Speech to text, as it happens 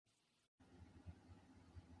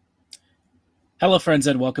Hello, friends,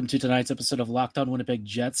 and welcome to tonight's episode of Locked On Winnipeg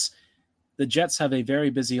Jets. The Jets have a very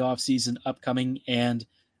busy offseason upcoming, and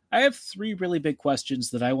I have three really big questions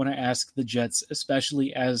that I want to ask the Jets,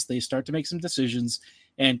 especially as they start to make some decisions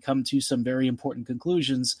and come to some very important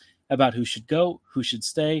conclusions about who should go, who should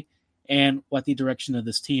stay, and what the direction of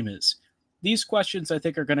this team is. These questions, I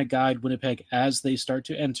think, are going to guide Winnipeg as they start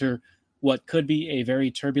to enter what could be a very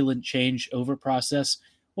turbulent changeover process.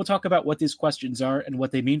 We'll talk about what these questions are and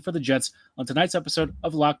what they mean for the Jets on tonight's episode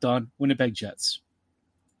of Locked On Winnipeg Jets.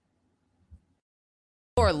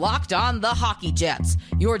 You're Locked On the Hockey Jets,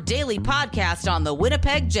 your daily podcast on the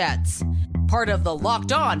Winnipeg Jets. Part of the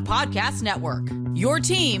Locked On Podcast Network, your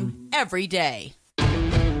team every day.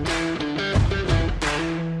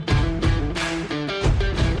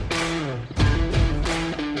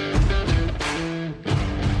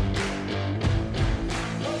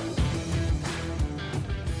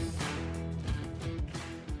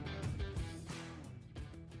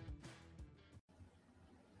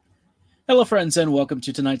 Hello, friends, and welcome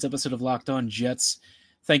to tonight's episode of Locked On Jets.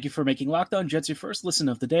 Thank you for making Locked On Jets your first listen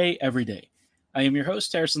of the day, every day. I am your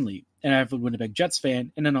host, Harrison Lee, an avid Winnipeg Jets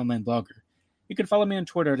fan and an online blogger. You can follow me on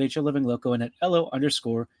Twitter at HLivingLoco and at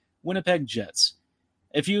LO_Winnipeg Jets.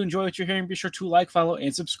 If you enjoy what you're hearing, be sure to like, follow,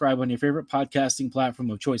 and subscribe on your favorite podcasting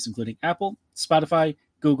platform of choice, including Apple, Spotify,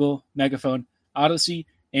 Google, Megaphone, Odyssey,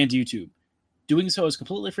 and YouTube. Doing so is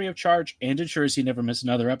completely free of charge and ensures you never miss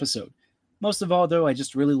another episode. Most of all, though, I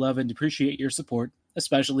just really love and appreciate your support,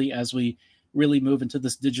 especially as we really move into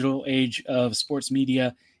this digital age of sports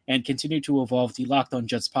media and continue to evolve the Locked On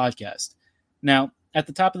Jets podcast. Now, at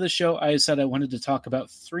the top of the show, I said I wanted to talk about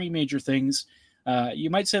three major things. You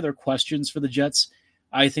might say they're questions for the Jets.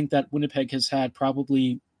 I think that Winnipeg has had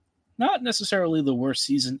probably not necessarily the worst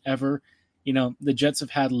season ever. You know, the Jets have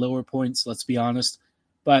had lower points, let's be honest,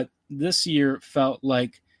 but this year felt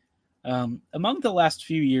like among the last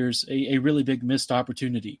few years, a really big missed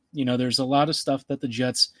opportunity. You know, there's a lot of stuff that the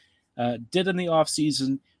Jets did in the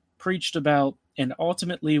offseason, preached about, and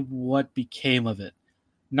ultimately what became of it.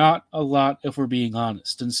 Not a lot, if we're being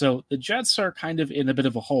honest. And so the Jets are kind of in a bit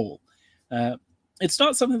of a hole. It's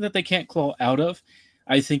not something that they can't claw out of.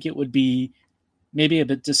 I think it would be maybe a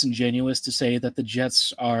bit disingenuous to say that the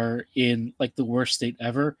Jets are in like the worst state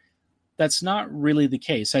ever. That's not really the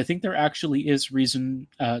case. I think there actually is reason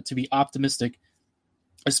to be optimistic,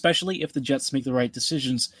 especially if the Jets make the right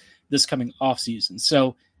decisions this coming offseason.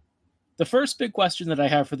 So the first big question that I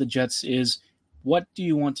have for the Jets is, what do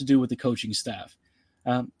you want to do with the coaching staff?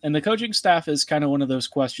 And the coaching staff is kind of one of those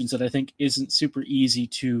questions that I think isn't super easy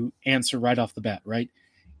to answer right off the bat, right?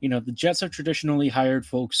 You know, the Jets have traditionally hired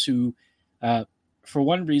folks who, for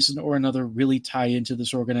one reason or another, really tie into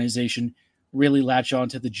this organization, really latch on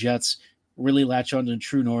to the Jets, really latch on to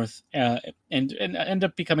True North, and end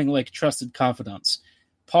up becoming like trusted confidants.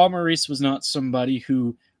 Paul Maurice was not somebody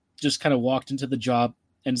who just kind of walked into the job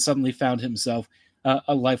and suddenly found himself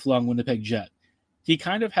a lifelong Winnipeg Jet. He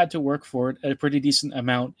kind of had to work for it at a pretty decent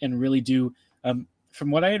amount and really do,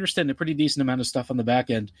 from what I understand, a pretty decent amount of stuff on the back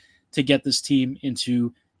end to get this team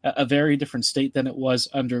into a very different state than it was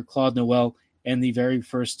under Claude Noel and the very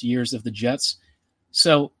first years of the Jets.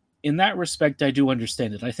 So in that respect, I do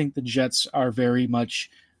understand it. I think the Jets are very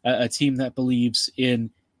much a team that believes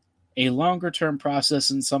in a longer-term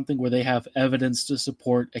process and something where they have evidence to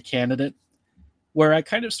support a candidate. Where I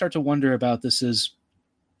kind of start to wonder about this is,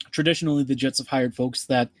 traditionally the Jets have hired folks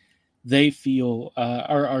that they feel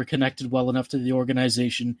are connected well enough to the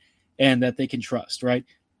organization and that they can trust, right?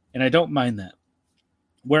 And I don't mind that.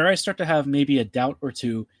 Where I start to have maybe a doubt or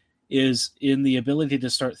two is in the ability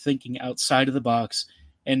to start thinking outside of the box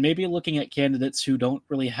and maybe looking at candidates who don't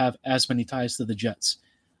really have as many ties to the Jets.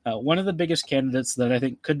 One of the biggest candidates that I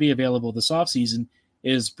think could be available this offseason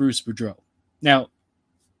is Bruce Boudreau. Now,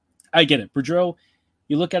 I get it. Boudreau,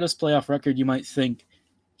 you look at his playoff record, you might think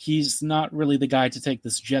he's not really the guy to take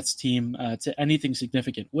this Jets team to anything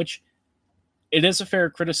significant, which it is a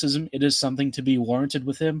fair criticism. It is something to be warranted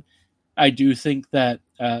with him. I do think that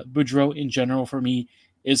Boudreau in general, for me,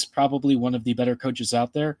 is probably one of the better coaches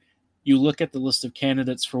out there. You look at the list of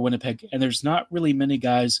candidates for Winnipeg, and there's not really many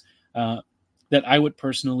guys that I would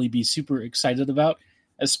personally be super excited about,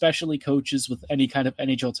 especially coaches with any kind of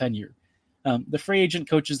NHL tenure. The free agent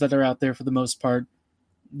coaches that are out there, for the most part,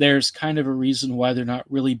 there's kind of a reason why they're not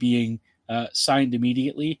really being signed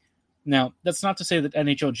immediately. Now, that's not to say that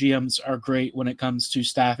NHL GMs are great when it comes to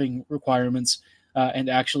staffing requirements and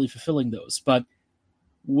actually fulfilling those. But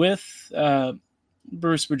with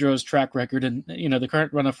Bruce Boudreau's track record and, you know, the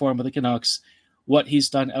current run of form with the Canucks, what he's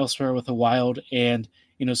done elsewhere with the Wild and,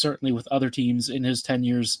 you know, certainly with other teams in his 10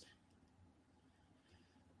 years,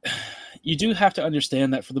 you do have to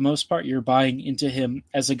understand that for the most part, you're buying into him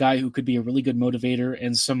as a guy who could be a really good motivator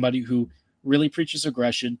and somebody who really preaches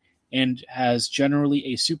aggression and has generally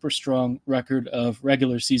a super strong record of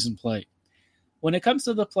regular season play. When it comes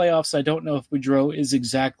to the playoffs, I don't know if Boudreau is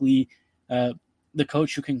exactly the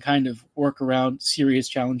coach who can kind of work around serious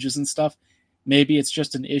challenges and stuff. Maybe it's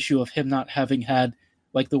just an issue of him not having had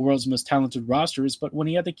like the world's most talented rosters, but when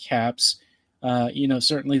he had the Caps,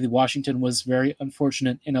 certainly the Washington was very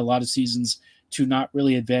unfortunate in a lot of seasons to not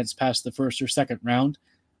really advance past the first or second round.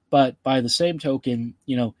 But by the same token,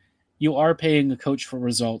 you are paying a coach for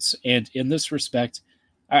results. And in this respect,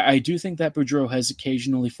 I do think that Boudreau has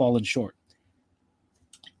occasionally fallen short.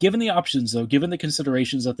 Given the options, though, given the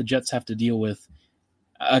considerations that the Jets have to deal with,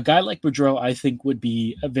 a guy like Boudreau, I think, would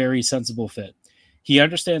be a very sensible fit. He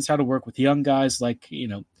understands how to work with young guys like,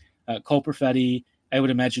 Cole Perfetti. I would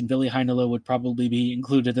imagine Ville Heinola would probably be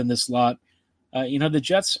included in this lot. The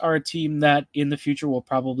Jets are a team that in the future will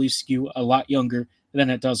probably skew a lot younger than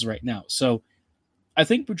it does right now. So I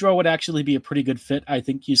think Boudreau would actually be a pretty good fit. I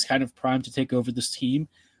think he's kind of primed to take over this team.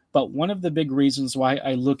 But one of the big reasons why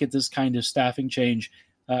I look at this kind of staffing change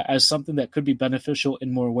as something that could be beneficial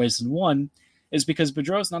in more ways than one is because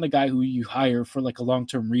Boudreau is not a guy who you hire for like a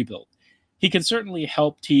long-term rebuild. He can certainly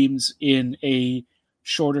help teams in a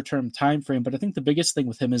shorter-term time frame, but I think the biggest thing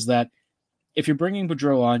with him is that if you're bringing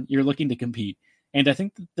Boudreau on, you're looking to compete. And I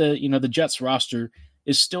think that the Jets roster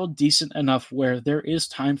is still decent enough where there is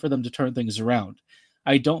time for them to turn things around.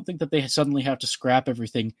 I don't think that they suddenly have to scrap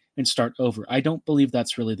everything and start over. I don't believe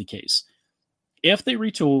that's really the case. If they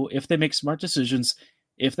retool, if they make smart decisions,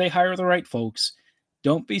 if they hire the right folks,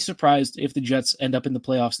 don't be surprised if the Jets end up in the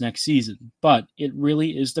playoffs next season. But it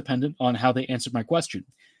really is dependent on how they answer my question.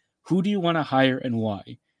 Who do you want to hire and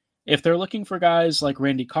why? If they're looking for guys like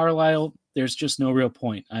Randy Carlyle, there's just no real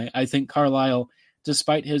point. I think Carlyle,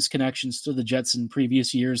 despite his connections to the Jets in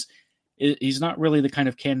previous years, he's not really the kind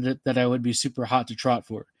of candidate that I would be super hot to trot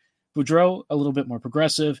for. Boudreau, a little bit more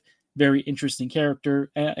progressive, very interesting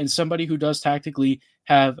character, and somebody who does tactically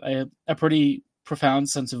have a pretty profound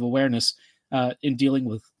sense of awareness in dealing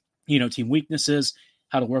with, team weaknesses,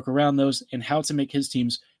 how to work around those, and how to make his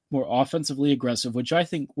teams more offensively aggressive, which I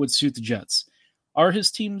think would suit the Jets. Are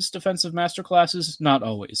his team's defensive masterclasses? Not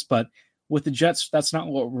always, but with the Jets, that's not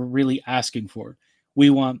what we're really asking for. We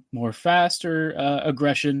want more faster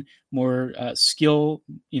aggression, more skill,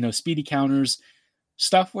 speedy counters,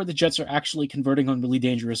 stuff where the Jets are actually converting on really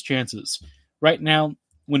dangerous chances. Right now,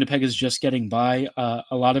 Winnipeg is just getting by, a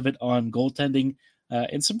lot of it on goaltending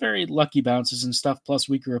and some very lucky bounces and stuff, plus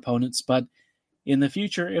weaker opponents. But in the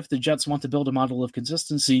future, if the Jets want to build a model of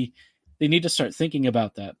consistency, they need to start thinking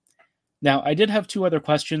about that. Now, I did have two other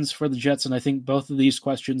questions for the Jets, and I think both of these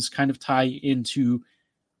questions kind of tie into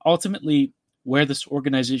ultimately where this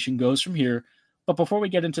organization goes from here. But before we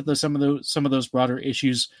get into some of those broader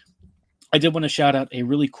issues, I did want to shout out a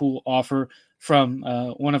really cool offer from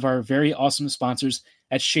one of our very awesome sponsors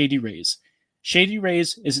at Shady Rays. Shady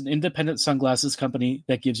Rays is an independent sunglasses company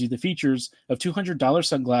that gives you the features of $200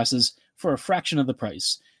 sunglasses for a fraction of the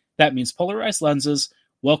price. That means polarized lenses,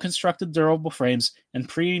 well-constructed durable frames, and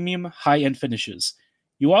premium high-end finishes.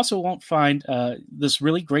 You also won't find this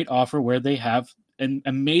really great offer where they have an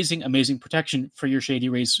amazing, amazing protection for your Shady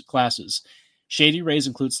Rays glasses. Shady Rays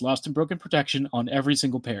includes lost and broken protection on every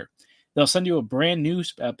single pair. They'll send you a brand new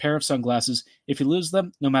pair of sunglasses if you lose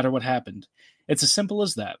them, no matter what happened. It's as simple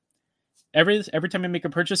as that. Every time you make a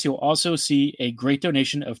purchase, you'll also see a great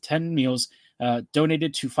donation of 10 meals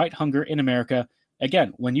donated to fight hunger in America,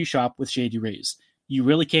 again, when you shop with Shady Rays. You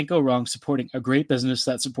really can't go wrong supporting a great business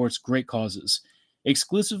that supports great causes.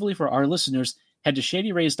 Exclusively for our listeners, head to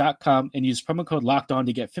shadyrays.com and use promo code LOCKEDON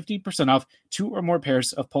to get 50% off 2 or more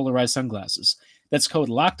pairs of polarized sunglasses. That's code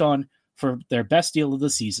LOCKEDON for their best deal of the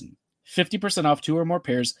season. 50% off 2 or more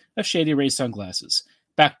pairs of Shady Rays sunglasses.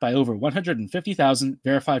 Backed by over 150,000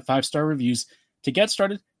 verified 5-star reviews. To get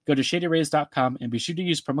started, go to shadyrays.com and be sure to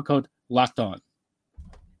use promo code LOCKEDON.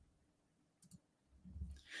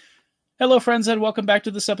 Hello, friends, and welcome back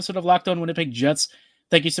to this episode of Locked On Winnipeg Jets.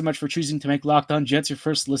 Thank you so much for choosing to make Locked On Jets your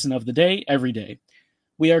first listen of the day, every day.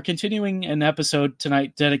 We are continuing an episode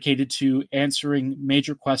tonight dedicated to answering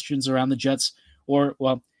major questions around the Jets, or,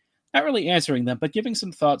 well, not really answering them, but giving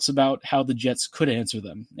some thoughts about how the Jets could answer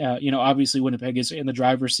them. Obviously, Winnipeg is in the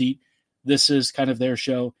driver's seat. This is kind of their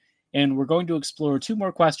show, and we're going to explore 2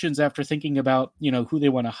 more questions after thinking about, who they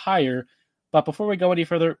want to hire. But before we go any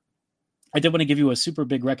further, I did want to give you a super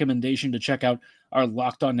big recommendation to check out our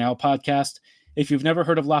Locked On Now podcast. If you've never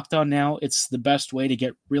heard of Locked On Now, it's the best way to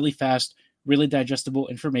get really fast, really digestible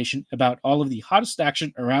information about all of the hottest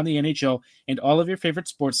action around the NHL and all of your favorite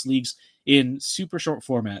sports leagues in super short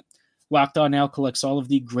format. Locked On Now collects all of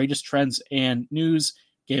the greatest trends and news,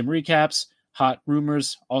 game recaps, hot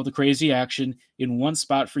rumors, all the crazy action in one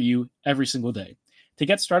spot for you every single day. To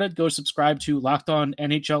get started, go subscribe to Locked On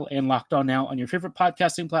NHL and Locked On Now on your favorite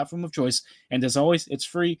podcasting platform of choice. And as always, it's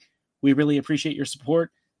free. We really appreciate your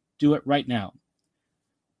support. Do it right now.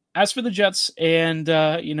 As for the Jets and,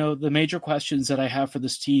 the major questions that I have for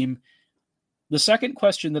this team, the second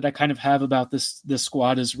question that I kind of have about this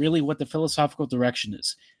squad is really what the philosophical direction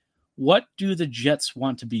is. What do the Jets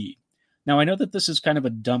want to be? Now, I know that this is kind of a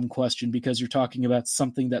dumb question because you're talking about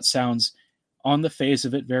something that sounds on the face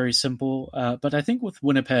of it very simple, but I think with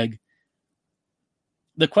Winnipeg,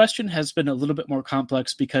 the question has been a little bit more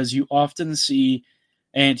complex because you often see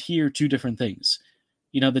and hear two different things.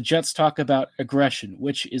 The Jets talk about aggression,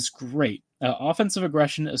 which is great. Offensive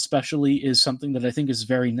aggression especially is something that I think is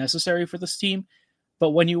very necessary for this team,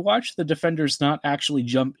 but when you watch the defenders not actually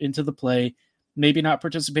jump into the play, maybe not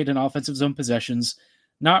participate in offensive zone possessions,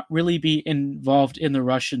 not really be involved in the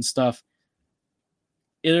rush and stuff,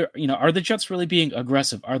 are the Jets really being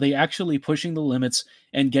aggressive? Are they actually pushing the limits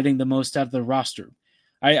and getting the most out of the roster?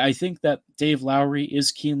 I think that Dave Lowry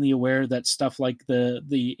is keenly aware that stuff like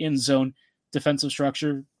the in-zone defensive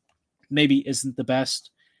structure maybe isn't the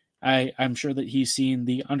best. I'm sure that he's seen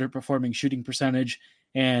the underperforming shooting percentage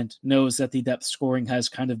and knows that the depth scoring has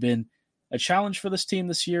kind of been a challenge for this team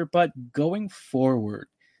this year. But going forward,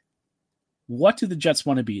 what do the Jets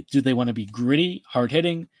want to be? Do they want to be gritty,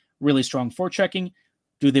 hard-hitting, really strong forechecking?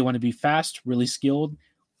 Do they want to be fast, really skilled?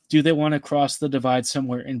 Do they want to cross the divide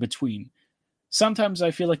somewhere in between? Sometimes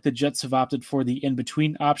I feel like the Jets have opted for the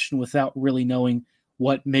in-between option without really knowing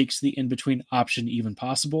what makes the in-between option even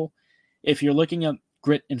possible. If you're looking at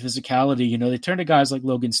grit and physicality, they turn to guys like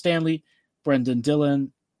Logan Stanley, Brendan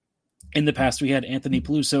Dillon. In the past, we had Anthony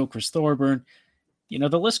Peluso, Chris Thorburn.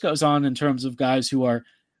 The list goes on in terms of guys who are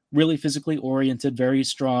really physically oriented, very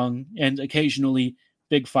strong, and occasionally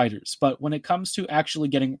big fighters. But when it comes to actually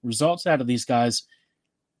getting results out of these guys,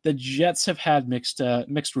 the Jets have had mixed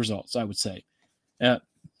results, I would say.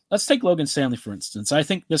 Let's take Logan Stanley, for instance. I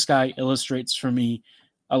think this guy illustrates for me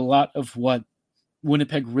a lot of what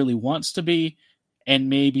Winnipeg really wants to be and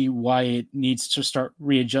maybe why it needs to start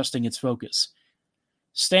readjusting its focus.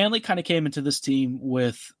 Stanley kind of came into this team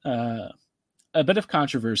with a bit of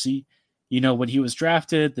controversy. When he was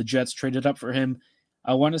drafted, the Jets traded up for him.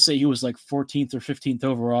 I want to say he was like 14th or 15th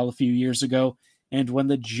overall a few years ago. And when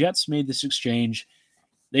the Jets made this exchange,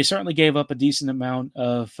 they certainly gave up a decent amount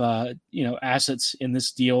of assets in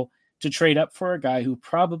this deal to trade up for a guy who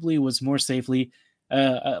probably was more safely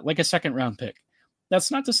like a second-round pick. That's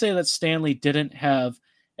not to say that Stanley didn't have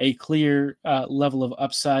a clear level of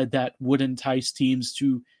upside that would entice teams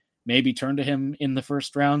to maybe turn to him in the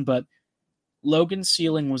first round, but Logan's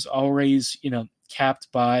ceiling was always, capped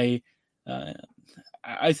by,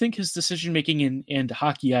 I think, his decision-making and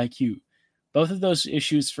hockey IQ. Both of those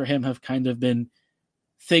issues for him have kind of been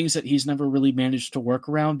things that he's never really managed to work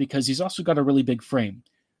around because he's also got a really big frame.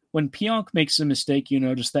 When Pionk makes a mistake, you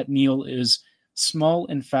notice that Neil is small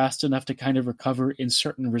and fast enough to kind of recover in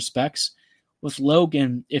certain respects. With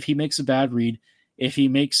Logan, if he makes a bad read, if he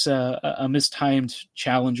makes a mistimed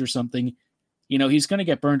challenge or something, he's going to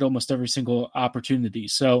get burned almost every single opportunity.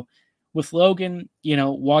 So with Logan,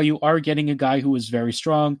 while you are getting a guy who is very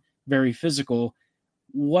strong, very physical,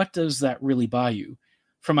 what does that really buy you?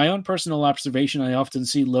 From my own personal observation, I often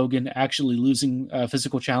see Logan actually losing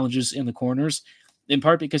physical challenges in the corners, in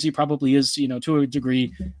part because he probably is, to a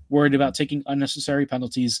degree, worried about taking unnecessary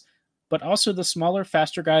penalties. But also the smaller,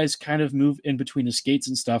 faster guys kind of move in between his skates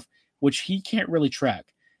and stuff, which he can't really track.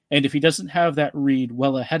 And if he doesn't have that read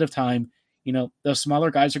well ahead of time, those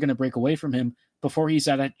smaller guys are going to break away from him before he's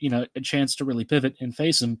had a chance to really pivot and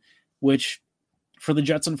face him, which for the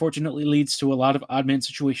Jets, unfortunately, leads to a lot of odd man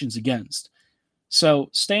situations against. So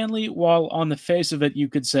Stanley, while on the face of it, you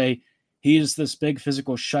could say he is this big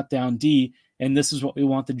physical shutdown D, and this is what we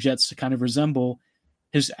want the Jets to kind of resemble,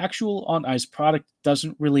 his actual on-ice product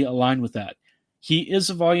doesn't really align with that. He is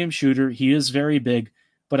a volume shooter. He is very big,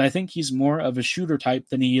 but I think he's more of a shooter type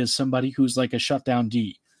than he is somebody who's like a shutdown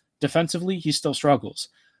D. Defensively, he still struggles.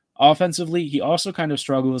 Offensively, he also kind of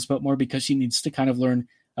struggles, but more because he needs to kind of learn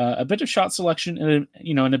a bit of shot selection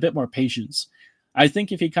and a bit more patience. I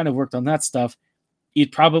think if he kind of worked on that stuff,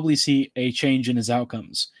 you'd probably see a change in his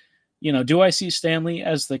outcomes. Do I see Stanley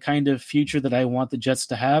as the kind of future that I want the Jets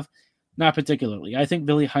to have? Not particularly. I think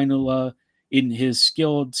Ville Heinola, in his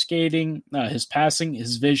skilled skating, his passing,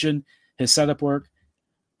 his vision, his setup work,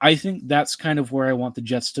 I think that's kind of where I want the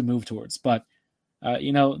Jets to move towards. But,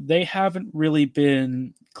 they haven't really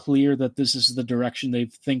been clear that this is the direction they're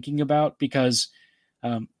thinking about because,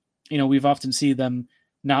 we've often seen them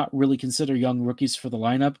not really consider young rookies for the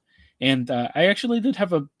lineup. And I actually did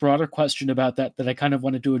have a broader question about that I kind of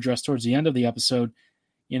wanted to address towards the end of the episode.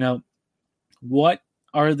 What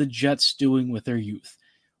are the Jets doing with their youth?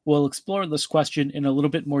 We'll explore this question in a little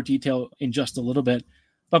bit more detail in just a little bit.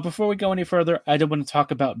 But before we go any further, I did want to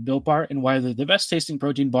talk about Built Bar and why they're the best tasting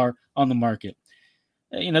protein bar on the market.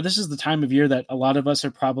 This is the time of year that a lot of us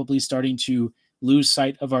are probably starting to lose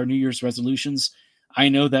sight of our New Year's resolutions. I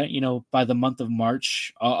know that, by the month of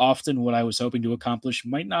March, often what I was hoping to accomplish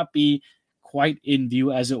might not be quite in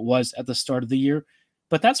view as it was at the start of the year.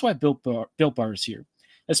 But that's why Built Bar is here,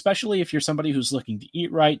 especially if you're somebody who's looking to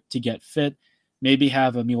eat right, to get fit, maybe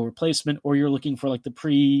have a meal replacement, or you're looking for like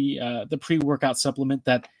the pre-workout supplement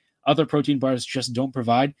that other protein bars just don't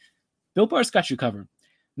provide. Built Bar's got you covered.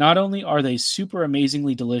 Not only are they super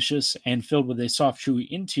amazingly delicious and filled with a soft, chewy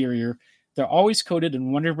interior, they're always coated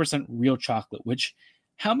in 100% real chocolate, which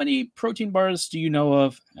how many protein bars do you know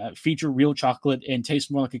of feature real chocolate and taste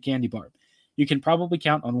more like a candy bar? You can probably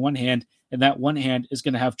count on one hand, and that one hand is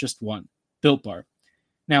going to have just one, Built Bar.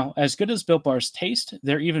 Now, as good as Built Bars taste,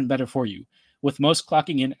 they're even better for you, with most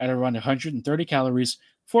clocking in at around 130 calories,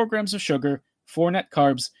 4 grams of sugar, 4 net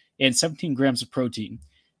carbs, and 17 grams of protein.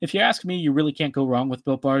 If you ask me, you really can't go wrong with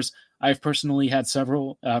Built Bars. I've personally had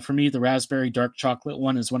several. For me, the raspberry dark chocolate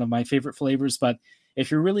one is one of my favorite flavors, but if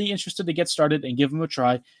you're really interested to get started and give them a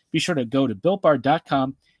try, be sure to go to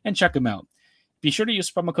BuiltBar.com and check them out. Be sure to use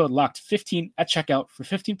promo code LOCKED15 at checkout for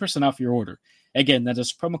 15% off your order. Again, that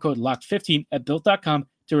is promo code LOCKED15 at Built.com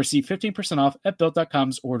to receive 15% off at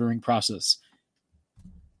Built.com's ordering process.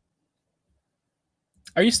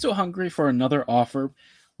 Are you still hungry for another offer?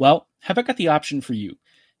 Well, have I got the option for you?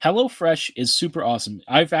 HelloFresh is super awesome.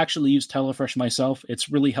 I've actually used HelloFresh myself. It's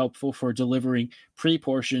really helpful for delivering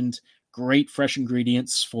pre-portioned, great fresh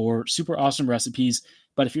ingredients for super awesome recipes.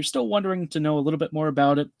 But if you're still wondering to know a little bit more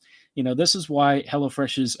about it, this is why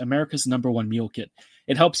HelloFresh is America's #1 meal kit.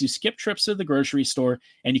 It helps you skip trips to the grocery store,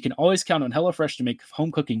 and you can always count on HelloFresh to make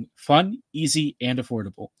home cooking fun, easy, and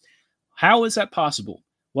affordable. How is that possible?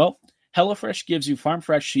 Well, HelloFresh gives you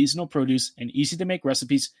farm-fresh seasonal produce and easy-to-make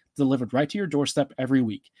recipes delivered right to your doorstep every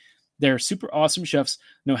week. Their super awesome chefs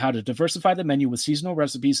know how to diversify the menu with seasonal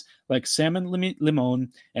recipes like salmon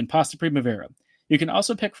limon and pasta primavera. You can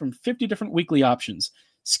also pick from 50 different weekly options.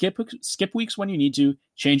 Skip weeks when you need to,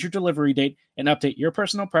 change your delivery date, and update your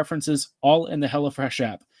personal preferences all in the HelloFresh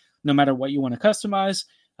app. No matter what you want to customize,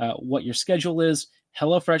 what your schedule is,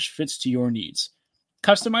 HelloFresh fits to your needs.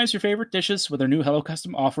 Customize your favorite dishes with our new Hello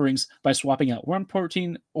Custom offerings by swapping out one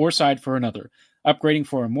protein or side for another, upgrading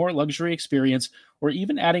for a more luxury experience, or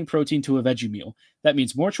even adding protein to a veggie meal. That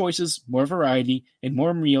means more choices, more variety, and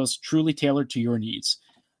more meals truly tailored to your needs.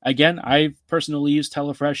 Again, I've personally used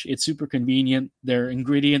HelloFresh. It's super convenient. Their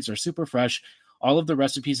ingredients are super fresh. All of the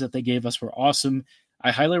recipes that they gave us were awesome. I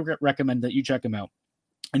highly recommend that you check them out.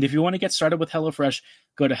 And if you want to get started with HelloFresh,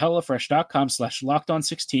 go to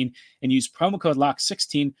HelloFresh.com/LockedOn16 and use promo code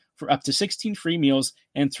LOCK16 for up to 16 free meals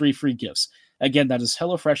and 3 free gifts. Again, that is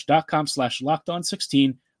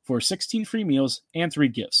HelloFresh.com/LockedOn16 for 16 free meals and 3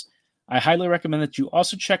 gifts. I highly recommend that you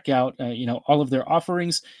also check out, all of their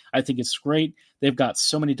offerings. I think it's great. They've got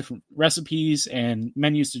so many different recipes and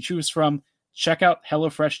menus to choose from. Check out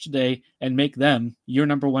HelloFresh today and make them your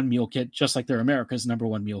 #1 meal kit, just like they're America's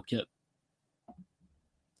 #1 meal kit.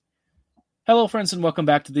 Hello, friends, and welcome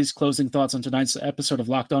back to these closing thoughts on tonight's episode of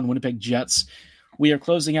Locked On Winnipeg Jets. We are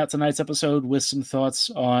closing out tonight's episode with some thoughts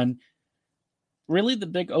on really the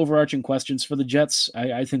big overarching questions for the Jets.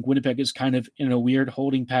 I think Winnipeg is kind of in a weird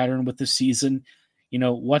holding pattern with the season.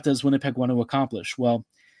 What does Winnipeg want to accomplish? Well,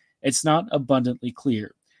 it's not abundantly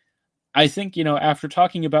clear. I think, after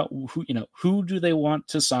talking about who do they want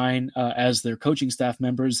to sign as their coaching staff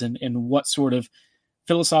members and what sort of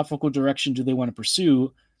philosophical direction do they want to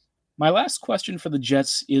pursue, my last question for the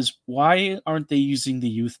Jets is, why aren't they using the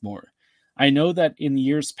youth more? I know that in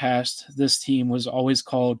years past, this team was always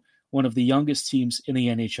called one of the youngest teams in the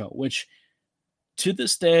NHL, which to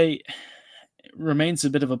this day remains a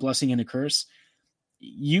bit of a blessing and a curse.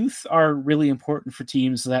 Youth are really important for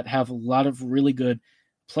teams that have a lot of really good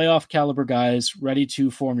playoff caliber guys ready to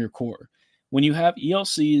form your core. When you have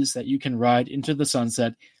ELCs that you can ride into the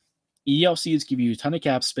sunset, ELCs give you a ton of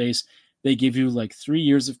cap space. They give you like 3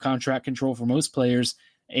 years of contract control for most players,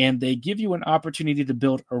 and they give you an opportunity to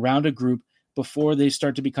build around a group before they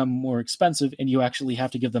start to become more expensive and you actually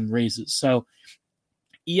have to give them raises. So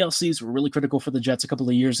ELCs were really critical for the Jets a couple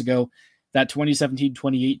of years ago. That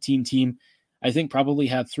 2017-2018 team, I think, probably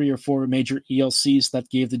had 3 or 4 major ELCs that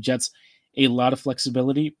gave the Jets a lot of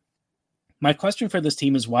flexibility. My question for this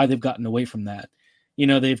team is why they've gotten away from that.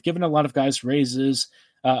 They've given a lot of guys raises.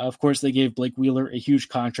 Of course, they gave Blake Wheeler a huge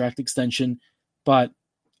contract extension, but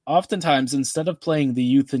oftentimes, instead of playing the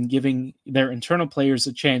youth and giving their internal players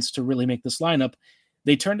a chance to really make this lineup,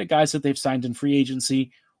 they turn to guys that they've signed in free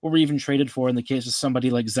agency or even traded for in the case of somebody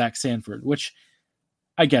like Zach Sanford, which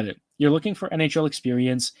I get it. You're looking for NHL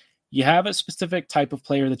experience. You have a specific type of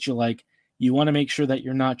player that you like. You want to make sure that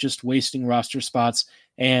you're not just wasting roster spots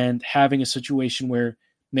and having a situation where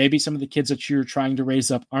maybe some of the kids that you're trying to raise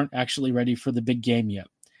up aren't actually ready for the big game yet.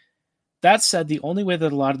 That said, the only way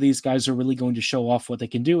that a lot of these guys are really going to show off what they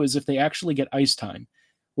can do is if they actually get ice time.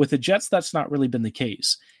 With the Jets, that's not really been the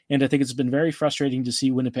case. And I think it's been very frustrating to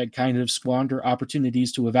see Winnipeg kind of squander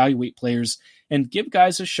opportunities to evaluate players and give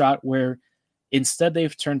guys a shot where instead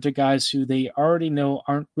they've turned to guys who they already know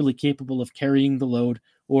aren't really capable of carrying the load,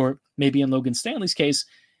 or maybe in Logan Stanley's case,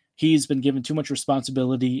 he's been given too much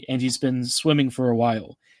responsibility and he's been swimming for a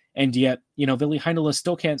while. And yet, Ville Heinola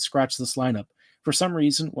still can't scratch this lineup. For some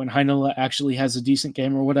reason, when Heinola actually has a decent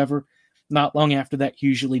game or whatever, not long after that, he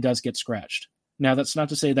usually does get scratched. Now, that's not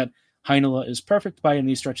to say that Heinola is perfect by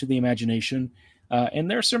any stretch of the imagination. And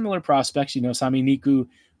there are similar prospects, Sami Niku,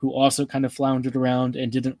 who also kind of floundered around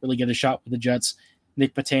and didn't really get a shot with the Jets.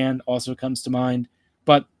 Nick Patan also comes to mind.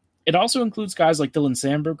 But it also includes guys like Dylan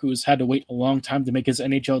Sandberg, who's had to wait a long time to make his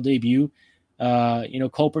NHL debut.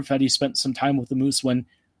 Cole Perfetti spent some time with the Moose when,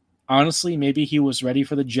 honestly, maybe he was ready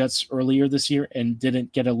for the Jets earlier this year and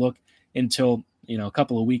didn't get a look until, a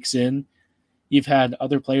couple of weeks in. You've had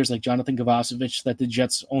other players like Jonathan Kovacevic that the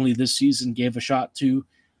Jets only this season gave a shot to.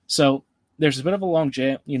 So there's a bit of a long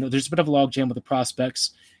jam, there's a bit of a log jam with the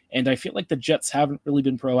prospects. And I feel like the Jets haven't really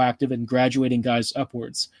been proactive in graduating guys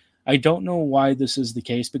upwards. I don't know why this is the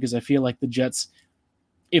case, because I feel like the Jets,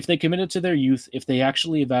 if they committed to their youth, if they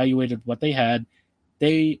actually evaluated what they had,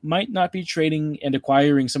 they might not be trading and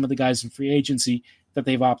acquiring some of the guys in free agency that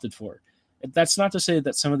they've opted for. That's not to say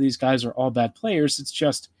that some of these guys are all bad players. It's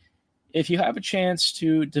just, if you have a chance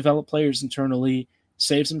to develop players internally,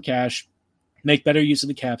 save some cash, make better use of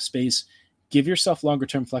the cap space, give yourself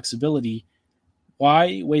longer-term flexibility,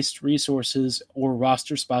 why waste resources or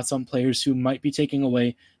roster spots on players who might be taking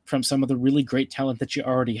away from some of the really great talent that you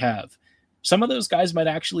already have? Some of those guys might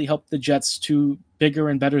actually help the Jets to bigger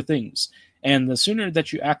and better things. And the sooner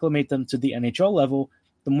that you acclimate them to the NHL level,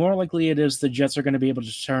 the more likely it is the Jets are going to be able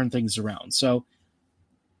to turn things around. So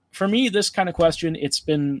for me, this kind of question, it's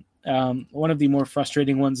been one of the more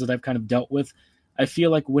frustrating ones that I've kind of dealt with. I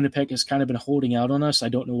feel like Winnipeg has kind of been holding out on us. I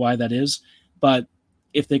don't know why that is, but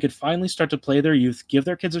if they could finally start to play their youth, give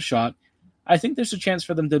their kids a shot, I think there's a chance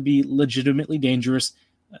for them to be legitimately dangerous,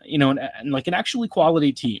 and like an actually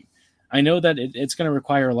quality team. I know that it's going to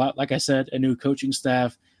require a lot, like I said, a new coaching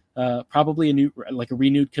staff, probably a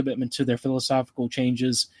renewed commitment to their philosophical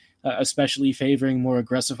changes, especially favoring more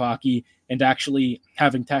aggressive hockey and actually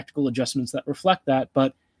having tactical adjustments that reflect that.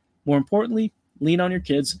 But more importantly, lean on your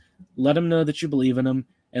kids, let them know that you believe in them,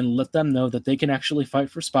 and let them know that they can actually fight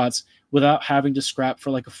for spots without having to scrap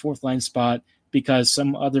for like a fourth line spot because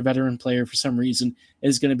some other veteran player for some reason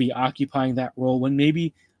is going to be occupying that role when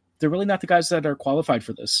maybe they're really not the guys that are qualified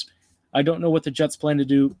for this. I don't know what the Jets plan to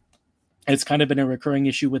do. It's kind of been a recurring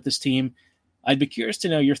issue with this team. I'd be curious to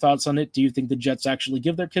know your thoughts on it. Do you think the Jets actually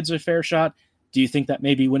give their kids a fair shot? Do you think that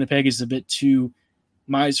maybe Winnipeg is a bit too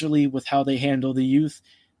miserly with how they handle the youth?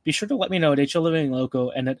 Be sure to let me know at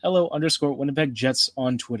HLLivingLoco and at LO_Winnipeg Jets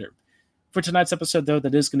on Twitter. For tonight's episode, though,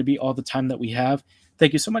 that is going to be all the time that we have.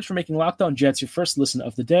 Thank you so much for making Locked On Jets your first listen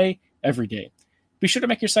of the day, every day. Be sure to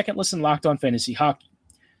make your second listen Locked On Fantasy Hockey.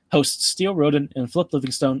 Hosts Steele Roden and Flip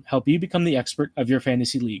Livingstone help you become the expert of your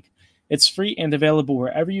fantasy league. It's free and available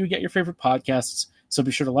wherever you get your favorite podcasts, so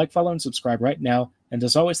be sure to like, follow, and subscribe right now. And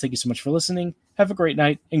as always, thank you so much for listening. Have a great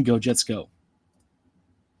night, and go Jets go.